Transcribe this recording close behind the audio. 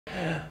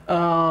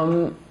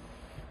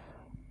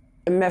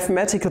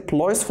Mathematical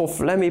ploys for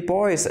Flammy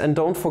boys, and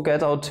don't forget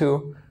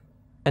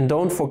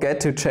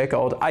to check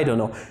out, I don't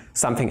know,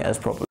 something else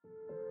probably.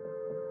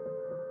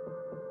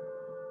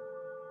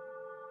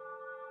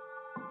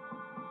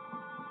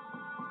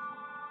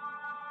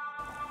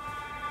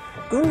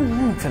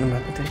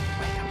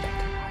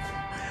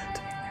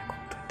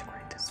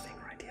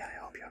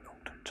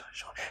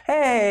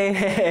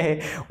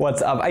 Hey,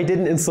 what's up? I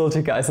didn't insult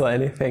you guys or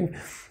anything.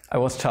 I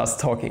was just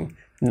talking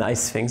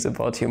nice things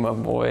about you, my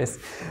boys.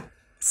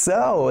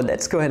 So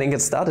let's go ahead and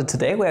get started.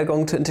 Today we are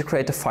going to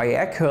integrate the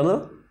Fejér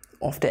kernel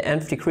of the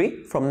nth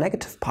degree from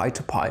negative pi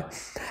to pi.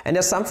 And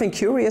there's something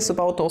curious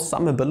about those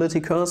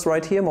summability kernels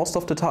right here. Most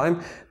of the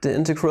time the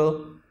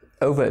integral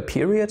over a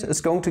period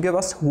is going to give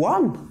us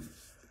 1.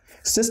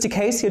 Is this the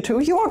case here too?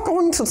 You are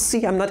going to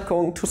see. I'm not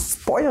going to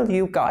spoil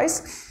you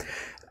guys.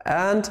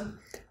 And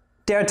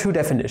there are two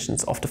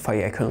definitions of the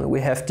Fejér kernel.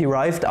 We have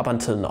derived up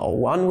until now.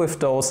 One with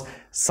those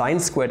sine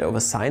squared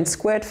over sine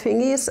squared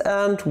thingies,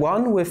 and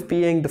one with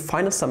being the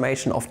final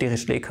summation of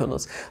Dirichlet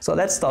kernels. So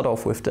let's start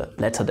off with the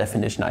latter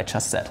definition I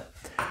just said.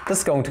 This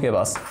is going to give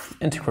us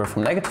integral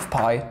from negative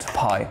pi to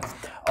pi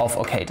of,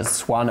 okay, this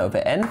is 1 over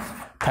n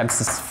times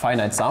this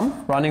finite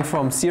sum running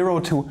from 0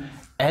 to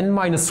n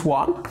minus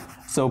 1.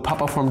 So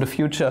Papa from the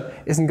future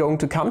isn't going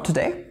to come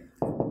today.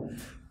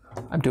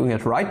 I'm doing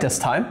it right this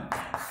time.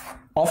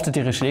 Of the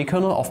Dirichlet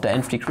kernel of the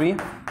nth degree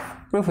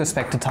with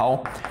respect to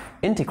tau,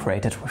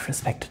 integrated with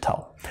respect to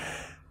tau.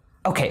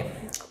 Okay,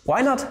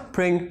 why not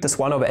bring this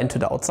 1 over n to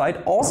the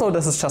outside? Also,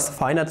 this is just a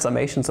finite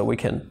summation, so we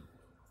can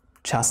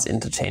just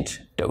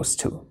interchange those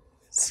two.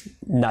 It's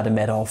not a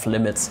matter of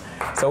limits.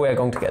 So we are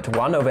going to get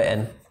 1 over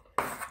n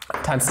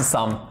times the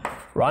sum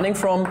running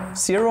from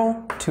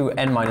 0 to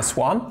n minus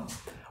 1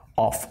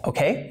 of,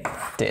 okay,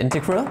 the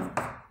integral,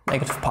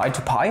 negative pi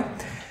to pi.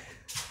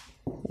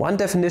 One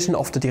definition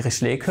of the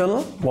Dirichlet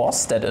kernel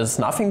was that it is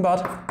nothing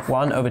but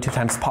 1 over 2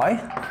 times pi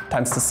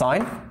times the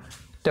sine,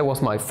 that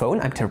was my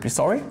phone, I'm terribly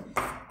sorry,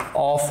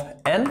 of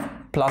n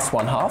plus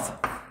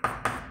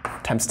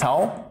 1/2 times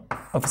tau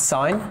over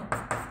sine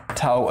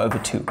tau over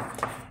 2,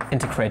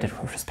 integrated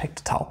with respect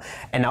to tau.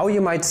 And now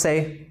you might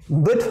say,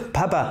 but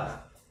Papa,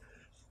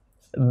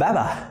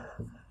 Baba,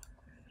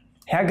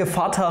 Herr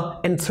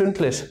Gevatter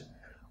entzündlich,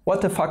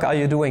 what the fuck are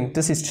you doing?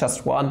 This is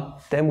just 1,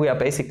 then we are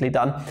basically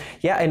done.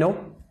 Yeah, I know.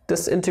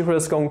 This integral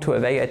is going to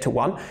evaluate to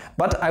 1,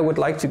 but I would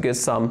like to give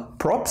some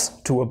props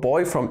to a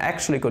boy from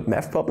actually good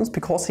math problems,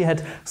 because he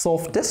had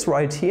solved this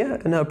right here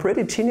in a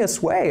pretty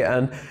genius way.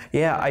 And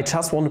yeah, I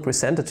just want to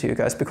present it to you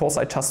guys because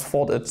I just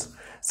thought it's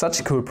such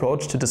a cool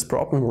approach to this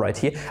problem right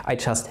here. I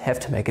just have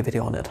to make a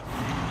video on it.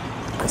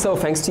 So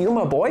thanks to you,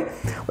 my boy,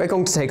 we're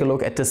going to take a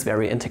look at this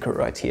very integral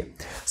right here.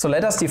 So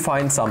let us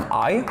define some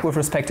I with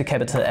respect to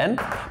capital N,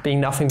 being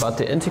nothing but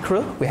the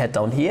integral we had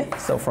down here.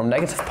 So from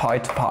negative pi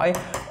to pi.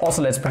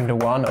 Also let's bring the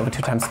 1 over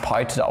 2 times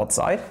pi to the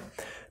outside.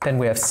 Then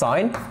we have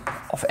sine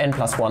of n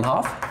plus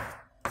 1/2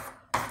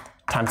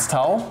 times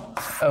tau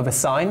over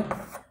sine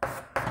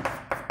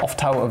of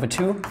tau over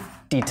 2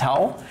 d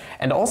tau.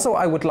 And also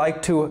I would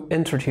like to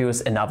introduce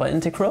another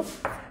integral,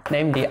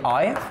 namely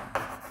I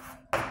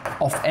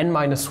of n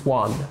minus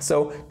 1.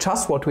 So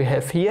just what we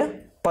have here,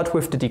 but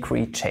with the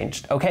degree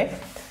changed, okay?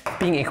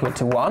 Being equal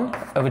to 1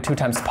 over 2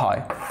 times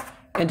pi.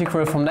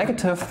 Integral from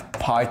negative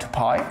pi to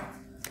pi,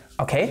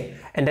 okay?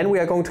 And then we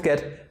are going to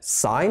get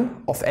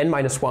sine of n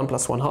minus 1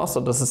 plus 1/2,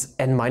 so this is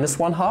n minus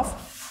 1/2.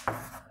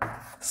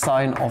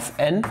 Sine of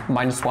n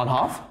minus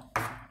 1/2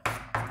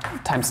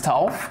 times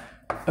tau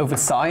over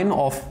sine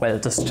of, well,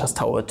 this is just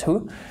tau over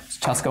 2. It's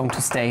just going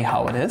to stay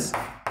how it is,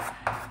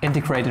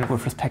 integrated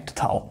with respect to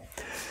tau.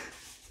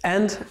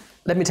 And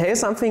let me tell you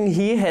something,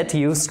 he had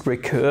used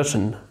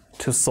recursion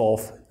to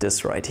solve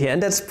this right here,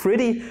 and that's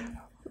pretty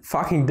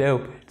fucking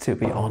dope, to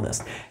be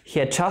honest.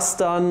 He had just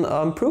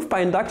done proof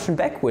by induction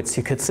backwards,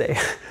 you could say.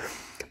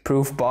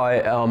 Proof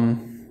by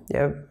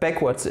yeah,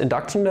 backwards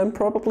induction then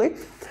probably.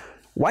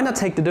 Why not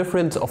take the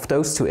difference of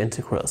those two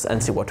integrals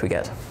and see what we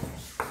get?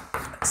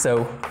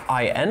 So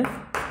in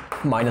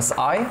minus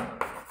I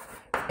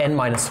n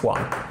minus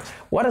 1.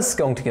 What is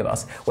going to give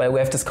us? Well, we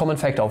have this common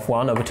factor of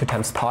 1 over 2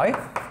 times pi.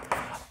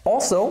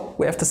 Also,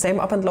 we have the same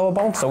upper and lower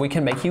bound, so we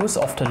can make use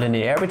of the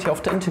linearity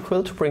of the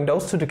integral to bring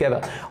those two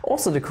together.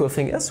 Also, the cool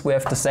thing is we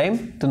have the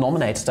same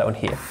denominator down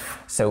here.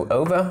 So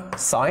over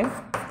sine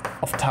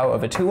of tau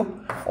over 2.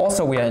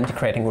 Also, we are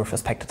integrating with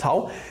respect to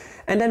tau.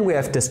 And then we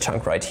have this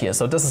chunk right here.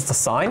 So this is the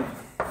sine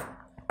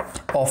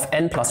of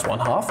n plus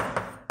 1/2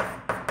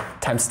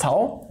 times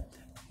tau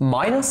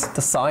minus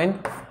the sine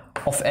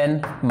of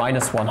n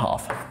minus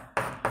 1/2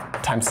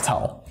 times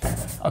tau.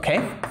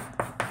 Okay?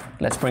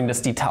 Let's bring this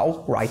d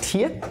tau right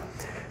here.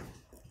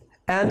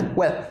 And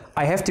well,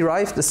 I have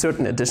derived a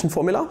certain addition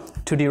formula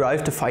to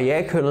derive the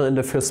Fejér kernel in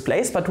the first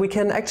place, but we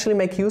can actually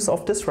make use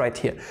of this right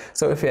here.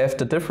 So if we have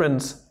the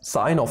difference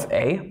sine of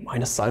a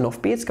minus sine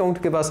of b, it's going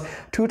to give us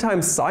 2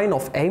 times sine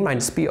of a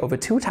minus b over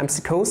 2 times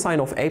the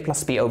cosine of a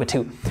plus b over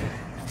 2.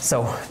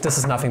 So this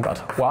is nothing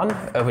but 1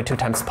 over 2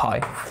 times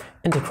pi,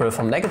 integral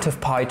from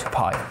negative pi to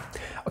pi.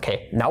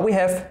 Okay, now we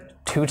have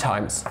 2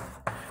 times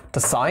the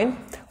sine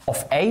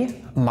of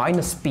a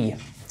minus b.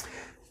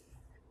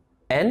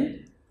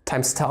 N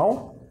times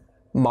tau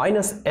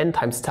minus n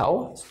times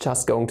tau is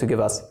just going to give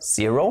us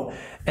 0.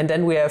 And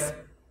then we have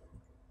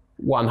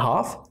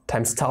 1/2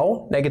 times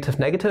tau, negative,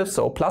 negative,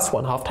 so plus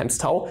 1/2 times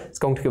tau is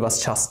going to give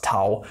us just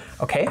tau.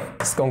 Okay,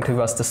 it's going to give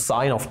us the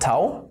sine of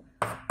tau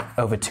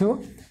over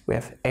 2. We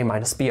have a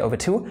minus b over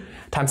 2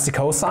 times the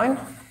cosine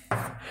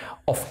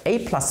of a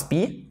plus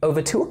b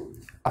over 2.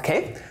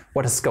 Okay,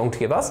 what is it going to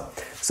give us?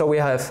 So we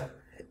have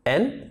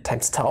n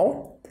times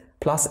tau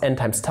plus n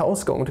times tau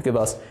is going to give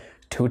us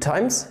 2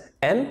 times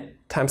n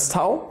times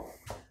tau.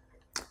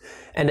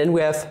 And then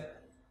we have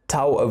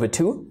tau over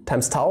 2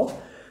 times tau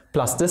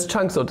plus this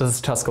chunk, so this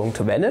is just going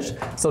to vanish.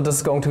 So this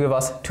is going to give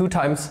us 2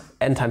 times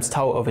n times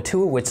tau over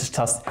 2, which is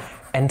just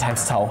n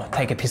times tau.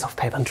 Take a piece of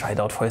paper and try it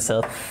out for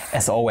yourself.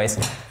 As always,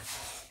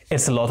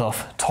 it's a lot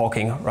of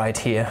talking right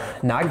here.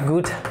 Not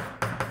good.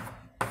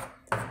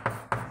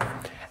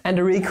 And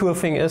the really cool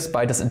thing is,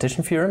 by this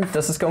addition theorem,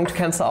 this is going to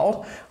cancel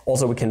out.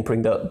 Also, we can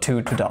bring the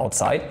 2 to the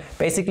outside,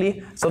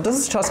 basically. So this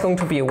is just going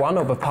to be 1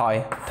 over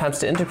pi times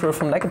the integral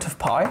from negative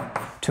pi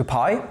to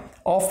pi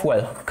of,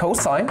 well,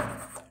 cosine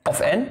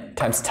of n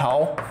times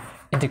tau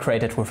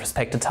integrated with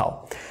respect to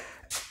tau.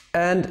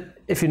 And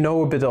if you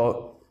know a bit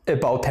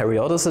about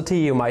periodicity,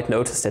 you might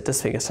notice that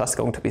this thing is just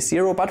going to be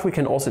 0, but we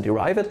can also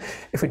derive it.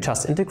 If we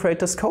just integrate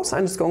this,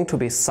 cosine is going to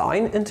be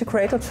sine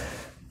integrated.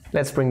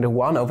 Let's bring the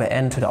 1 over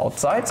n to the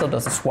outside, so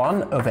this is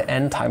 1 over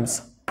n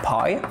times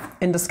pi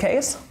in this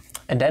case.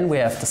 And then we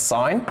have the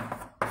sine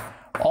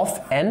of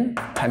n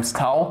times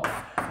tau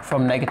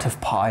from negative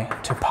pi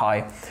to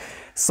pi.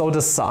 So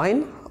the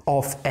sine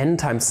of n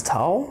times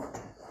tau,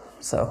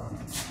 so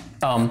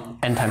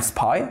n times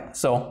pi,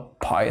 so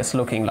pi is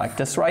looking like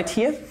this right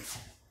here.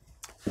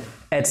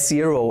 At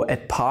 0,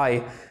 at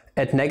pi,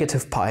 at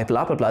negative pi,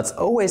 blah blah blah, it's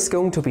always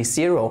going to be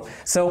 0.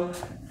 So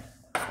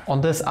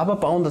on this upper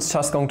bound it's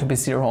just going to be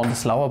 0, on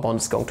this lower bound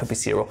it's going to be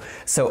 0.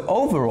 So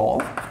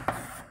overall,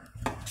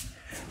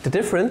 the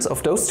difference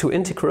of those two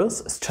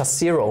integrals is just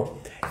 0,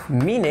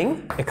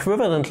 meaning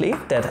equivalently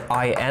that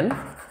in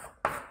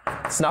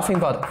is nothing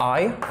but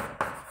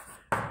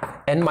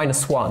n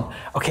minus 1.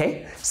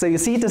 Okay, so you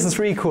see, this is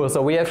really cool.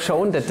 So we have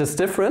shown that this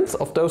difference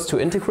of those two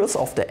integrals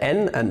of the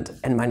n and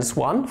n minus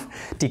 1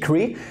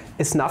 degree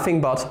is nothing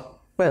but,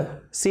 well,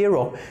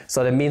 0.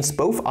 So that means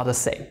both are the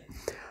same.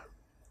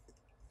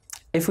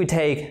 If we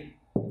take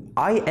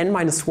in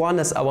minus 1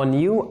 as our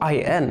new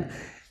in,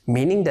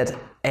 meaning that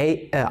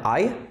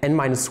in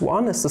minus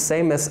 1 is the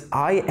same as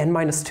in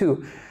minus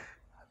 2,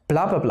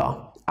 blah blah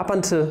blah, up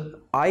until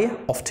I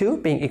of 2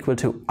 being equal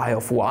to I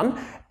of 1,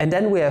 and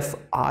then we have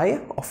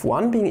I of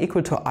 1 being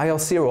equal to I of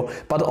 0.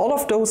 But all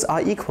of those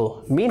are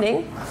equal,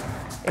 meaning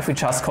if we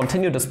just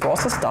continue this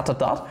process, dot dot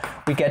dot,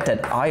 we get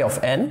that I of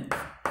n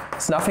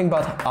is nothing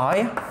but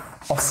I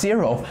of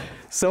 0.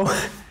 So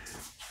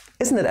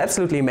isn't it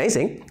absolutely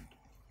amazing?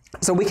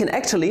 So we can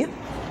actually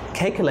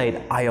calculate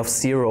I of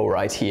 0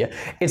 right here.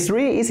 It's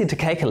really easy to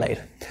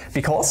calculate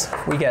because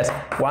we get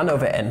 1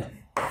 over n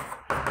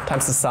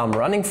times the sum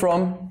running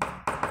from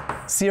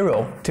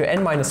 0 to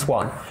n minus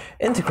 1,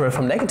 integral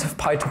from negative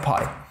pi to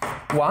pi,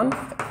 1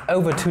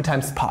 over 2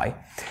 times pi.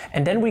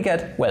 And then we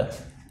get, well,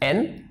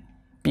 n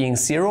being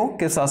 0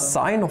 gives us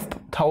sine of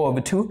tau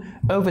over 2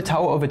 over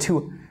tau over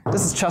 2.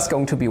 This is just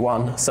going to be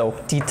 1, so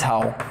d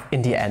tau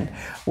in the end.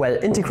 Well,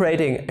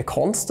 integrating a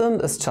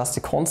constant is just the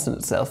constant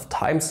itself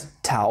times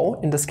tau,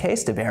 in this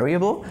case, the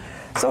variable.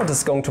 So this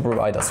is going to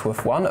provide us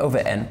with 1 over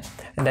n.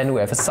 And then we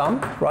have a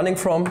sum running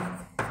from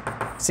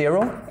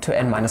 0 to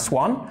n minus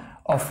 1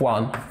 of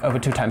 1 over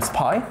 2 times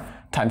pi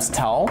times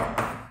tau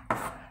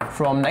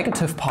from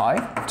negative pi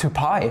to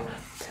pi.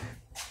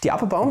 The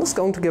upper bound is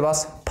going to give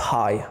us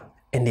pi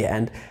in the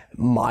end,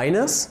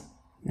 minus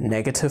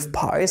negative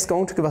pi is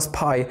going to give us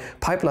pi.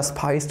 Pi plus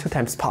pi is 2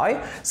 times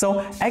pi.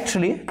 So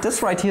actually,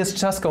 this right here is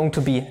just going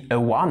to be a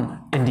 1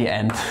 in the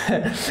end.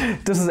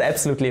 This is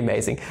absolutely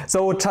amazing.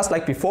 So just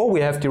like before, we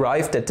have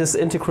derived that this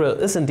integral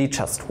is indeed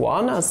just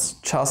 1 as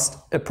just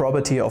a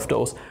property of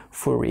those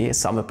Fourier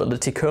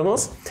summability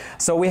kernels.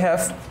 So we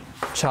have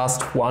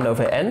just 1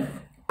 over n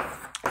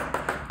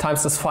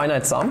times this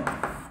finite sum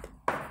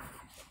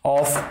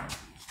of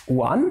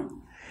 1.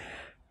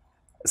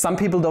 Some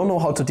people don't know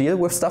how to deal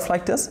with stuff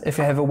like this if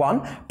you have a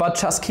 1, but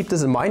just keep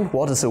this in mind.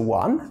 What is a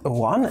 1? A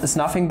 1 is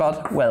nothing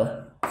but,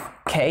 well,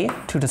 k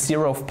to the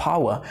 0th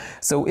power.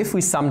 So if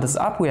we sum this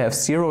up, we have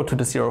 0 to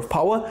the 0th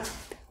power.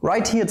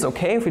 Right here it's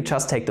okay if we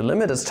just take the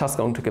limit, it's just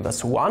going to give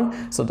us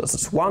 1. So this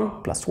is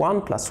 1 plus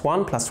 1 plus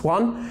 1 plus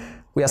 1.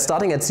 We are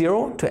starting at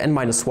 0 to n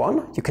minus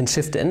 1. You can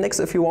shift the index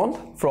if you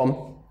want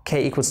from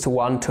k equals to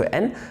 1 to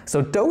n.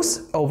 So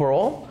those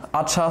overall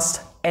are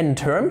just n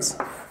terms.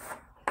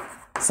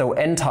 So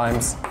n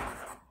times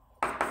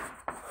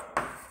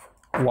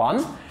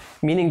 1,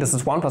 meaning this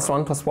is 1 plus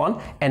 1 plus 1,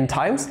 n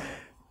times,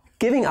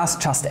 giving us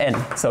just n.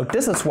 So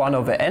this is 1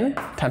 over n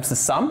times the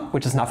sum,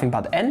 which is nothing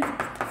but n,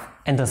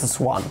 and this is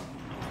 1.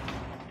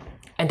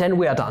 And then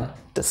we are done.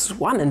 This is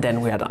 1 and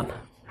then we are done.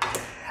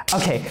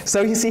 Okay,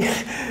 so you see,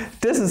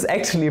 this is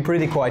actually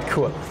pretty quite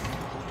cool.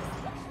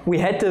 We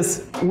had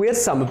this weird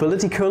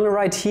summability kernel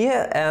right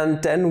here,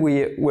 and then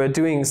we were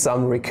doing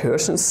some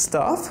recursion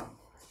stuff,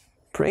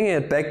 bringing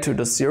it back to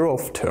the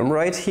 0th term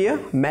right here,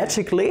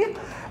 magically.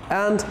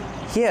 And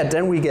yeah,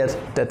 then we get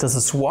that this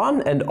is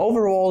 1, and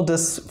overall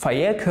this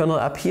Fejér kernel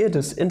up here,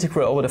 this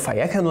integral over the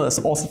Fejér kernel, is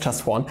also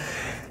just 1.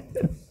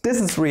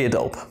 This is really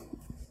dope.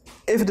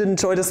 If you did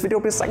enjoy this video,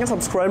 please like and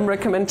subscribe and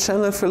recommend the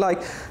channel if you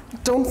like.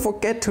 Don't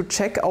forget to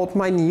check out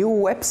my new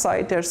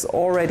website. There's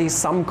already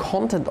some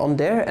content on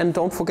there, and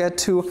don't forget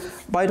to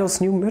buy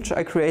those new merch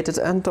I created,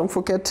 and don't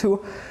forget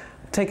to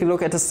take a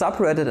look at the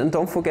subreddit, and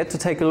don't forget to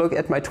take a look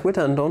at my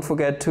Twitter, and don't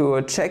forget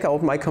to check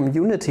out my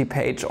community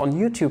page on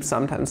YouTube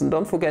sometimes, and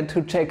don't forget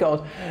to check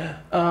out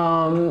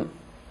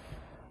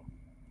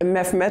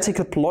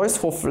mathematical ploys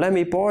for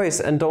Flammy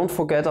boys, and don't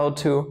forget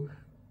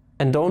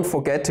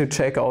to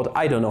check out,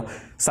 I don't know,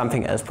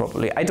 something else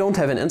probably. I don't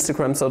have an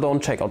Instagram, so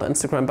don't check out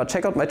Instagram, but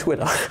check out my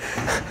Twitter.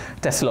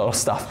 There's a lot of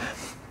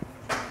stuff.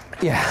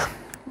 Yeah,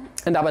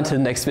 and up until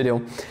the next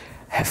video,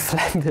 have a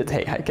Flammable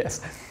day, I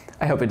guess.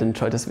 I hope you did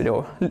enjoy this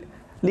video.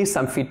 Leave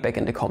some feedback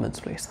in the comments,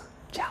 please.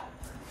 Ciao.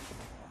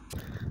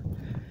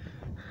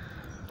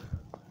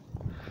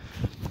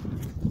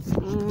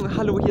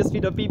 Hallo, hier ist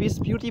wieder Bibis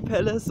Beauty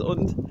Palace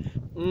und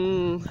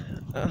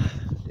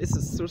es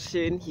ist so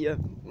schön hier.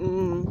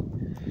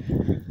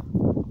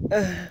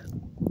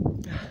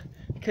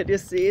 Könnt ihr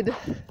sehen?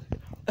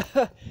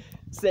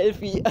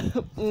 Selfie.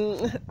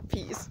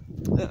 Peace.